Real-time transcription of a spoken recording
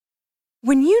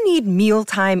When you need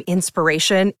mealtime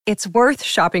inspiration, it's worth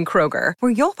shopping Kroger,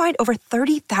 where you'll find over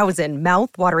 30,000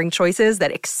 mouth-watering choices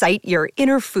that excite your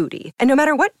inner foodie. And no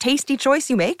matter what tasty choice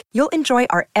you make, you'll enjoy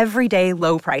our everyday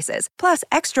low prices, plus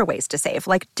extra ways to save,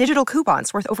 like digital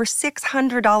coupons worth over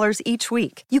 $600 each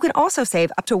week. You can also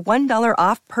save up to $1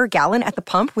 off per gallon at the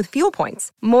pump with fuel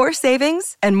points. More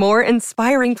savings and more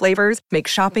inspiring flavors make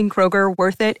shopping Kroger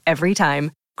worth it every time.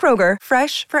 Kroger,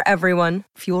 fresh for everyone.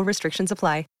 Fuel restrictions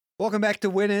apply. Welcome back to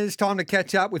Winners. Time to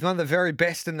catch up with one of the very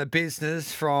best in the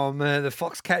business from the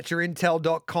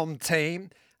foxcatcherintel.com team.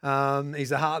 He's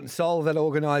the heart and soul of that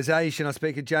organisation. I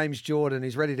speak of James Jordan.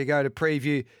 He's ready to go to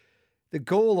preview the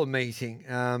Gawler meeting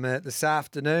this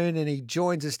afternoon, and he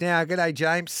joins us now. G'day,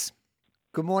 James.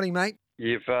 Good morning, mate.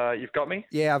 You've got me?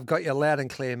 Yeah, I've got you loud and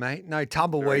clear, mate. No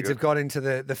tumbleweeds have got into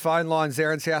the phone lines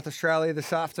there in South Australia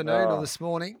this afternoon or this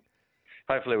morning.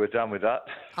 Hopefully we're done with that.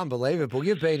 Unbelievable.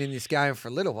 You've been in this game for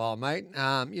a little while, mate.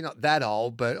 You're not that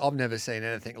old, but I've never seen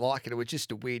anything like it. It was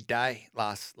just a weird day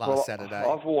last Saturday.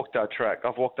 I've walked that track.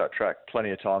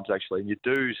 Plenty of times, actually. And you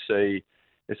do see,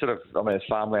 there's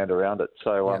farmland around it.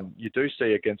 So you do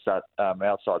see against that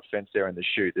outside fence there in the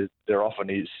chute, there often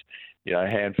is,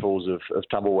 handfuls of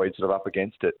tumbleweeds that are up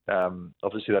against it.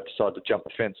 Obviously, they've decided to jump the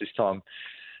fence this time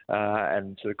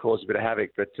and sort of cause a bit of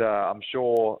havoc. But I'm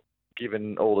sure,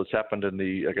 given all that's happened and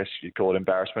I guess you'd call it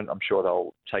embarrassment, I'm sure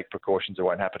they'll take precautions. It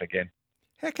won't happen again.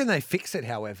 How can they fix it,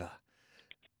 however?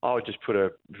 I would just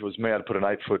if it was me, I'd put an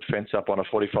 8-foot fence up on a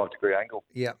 45-degree angle.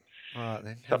 Yep. All right,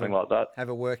 then. Something like that. Have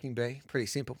a working bee. Pretty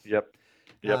simple. Yep,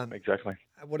 exactly.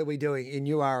 What are we doing? And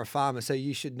you are a farmer, so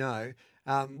you should know.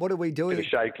 What are we doing? Bit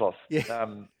of shade cloth.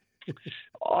 Yeah.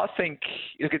 I think,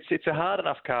 look, it's a hard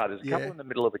enough card. There's a couple in the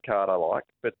middle of the card I like,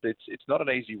 but it's not an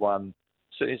easy one.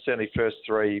 Certainly first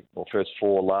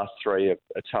four, last three are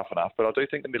tough enough. But I do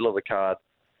think the middle of the card,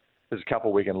 there's a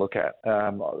couple we can look at.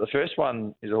 The first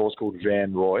one is a horse called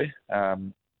Van Roy.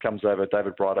 Comes over,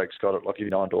 David Brightoak's got it, Lockie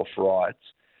Neindorf rides.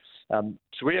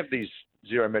 So we have these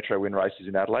Zero Metro win races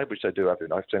in Adelaide, which they do up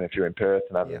in, I've seen a few in Perth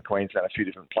and over in Queensland, a few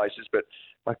different places. But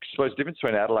I suppose the difference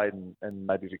between Adelaide and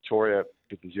maybe Victoria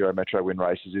with the Zero Metro win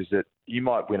races is that you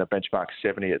might win a benchmark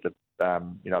 70 at the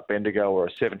Bendigo or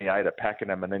a 78 at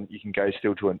Pakenham, and then you can go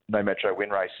still to a no Metro win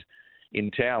race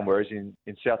in town. Whereas in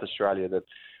South Australia,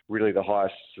 really the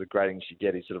highest sort of gradings you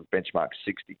get is sort of benchmark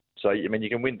 60. So, I mean, you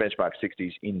can win benchmark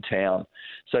 60s in town.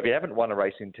 So if you haven't won a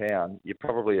race in town, you're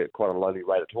probably at quite a lowly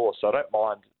rated horse. So I don't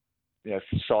mind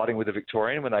siding with the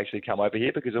Victorian when they actually come over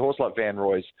here, because a horse like Van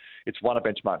Roy's, it's won a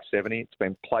benchmark 70. It's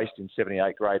been placed in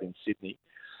 78 grade in Sydney.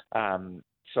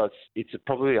 So it's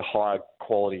probably a higher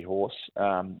quality horse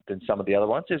than some of the other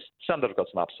ones. There's some that have got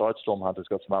some upside. Storm Hunter's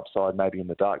got some upside, maybe in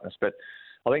the darkness. But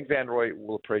I think Van Roy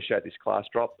will appreciate this class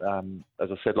drop. As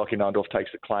I said, Lockie Neindorf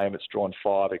takes the claim. It's drawn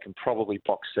 5. It can probably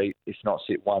box seat, if not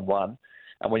sit 1-1.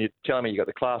 And when you're telling me you've got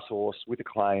the class horse with a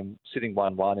claim sitting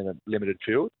 1-1 in a limited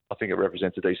field, I think it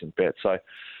represents a decent bet. So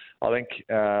I think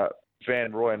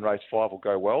Van Roy in race 5 will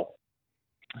go well.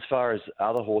 As far as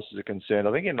other horses are concerned,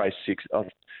 I think in race 6, I've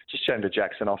just chatting to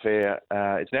Jackson off air,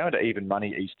 it's now into even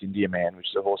money East India Man, which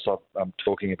is a horse I'm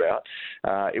talking about.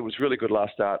 It was really good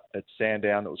last start at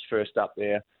Sandown. It was first up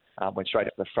there, went straight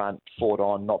to the front, fought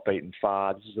on, not beaten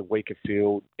far. This is a weaker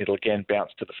field. It'll again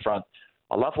bounce to the front.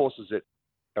 I love horses that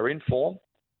are in form.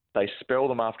 They spell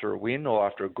them after a win or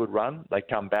after a good run. They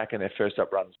come back and their first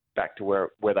up runs back to where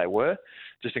they were.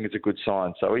 Just think it's a good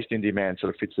sign. So East India Man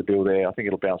sort of fits the bill there. I think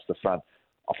it'll bounce to the front.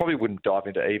 I probably wouldn't dive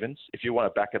into evens. If you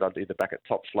want to back it, I'd either back at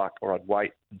top fluck or I'd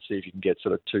wait and see if you can get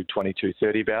sort of 220,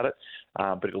 230 about it.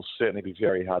 But it'll certainly be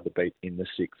very hard to beat in the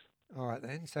 6th. All right,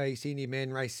 then. So East India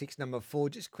Man, race 6, number 4.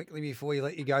 Just quickly before you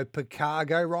let you go,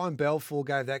 Picargo. Ryan Belfour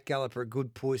gave that galloper a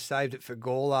good push, saved it for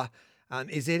Gawler.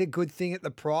 Is it a good thing at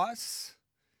the price?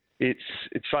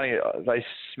 It's funny. They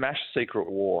smashed Secret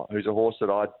War, who's a horse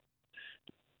that I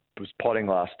was potting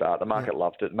last start. The market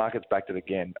loved it. The market's backed it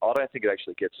again. I don't think it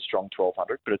actually gets a strong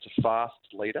 1200, but it's a fast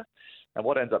leader. And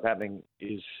what ends up happening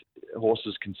is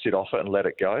horses can sit off it and let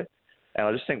it go. And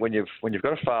I just think when you've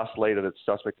got a fast leader that's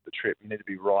suspect at the trip, you need to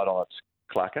be right on its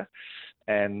clacker.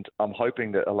 And I'm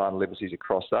hoping that Alana Liberty's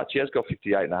across that. She has got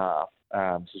 58.5,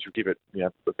 so she'll give it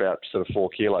about sort of 4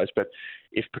 kilos. But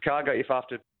if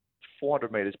after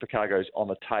 400 metres, Picargo's on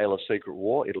the tail of Secret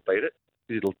War, it'll beat it.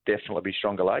 It'll definitely be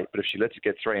stronger late. But if she lets it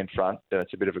get 3 in front, then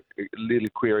it's a bit of a little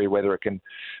query whether it can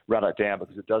run it down,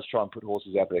 because it does try and put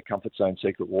horses out of their comfort zone,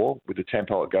 Secret War, with the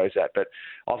tempo it goes at. But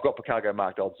I've got Picargo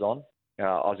marked odds on. I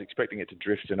was expecting it to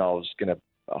drift, and I was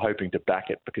hoping to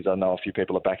back it because I know a few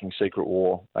people are backing Secret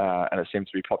War, and it seems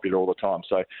to be popular all the time.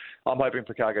 So I'm hoping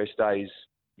Picargo stays,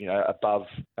 above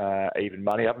even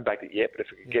money. I haven't backed it yet, but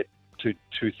if it can get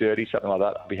 230, something like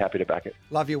that, I'd be happy to back it.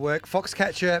 Love your work.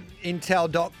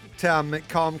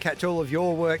 Foxcatcherintel.com. Catch all of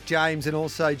your work, James, and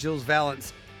also Jules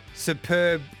Vallance.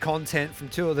 Superb content from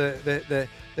two of the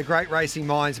great racing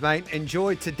minds, mate.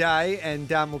 Enjoy today, and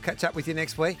we'll catch up with you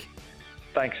next week.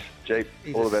 Thanks, Jeep.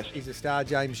 All the best. He's a star,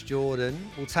 James Jordan.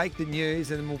 We'll take the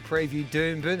news and then we'll preview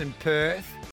Doomben and Perth.